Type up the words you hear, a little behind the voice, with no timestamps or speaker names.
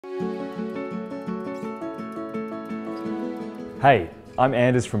Hey, I'm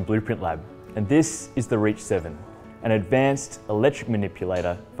Anders from Blueprint Lab, and this is the Reach 7, an advanced electric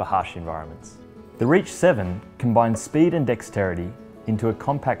manipulator for harsh environments. The Reach 7 combines speed and dexterity into a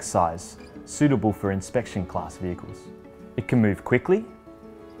compact size suitable for inspection class vehicles. It can move quickly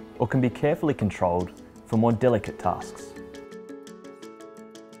or can be carefully controlled for more delicate tasks.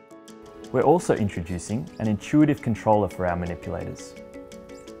 We're also introducing an intuitive controller for our manipulators.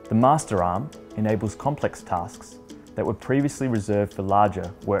 The master arm enables complex tasks that were previously reserved for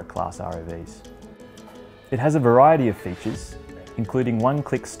larger work-class ROVs. It has a variety of features, including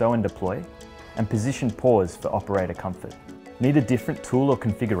one-click stow and deploy and position pause for operator comfort. Need a different tool or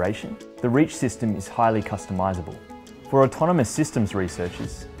configuration? The Reach system is highly customizable. For autonomous systems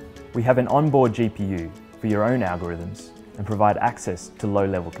researchers, we have an onboard GPU for your own algorithms and provide access to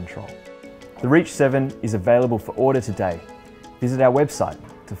low-level control. The Reach 7 is available for order today. Visit our website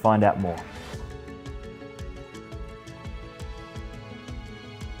to find out more.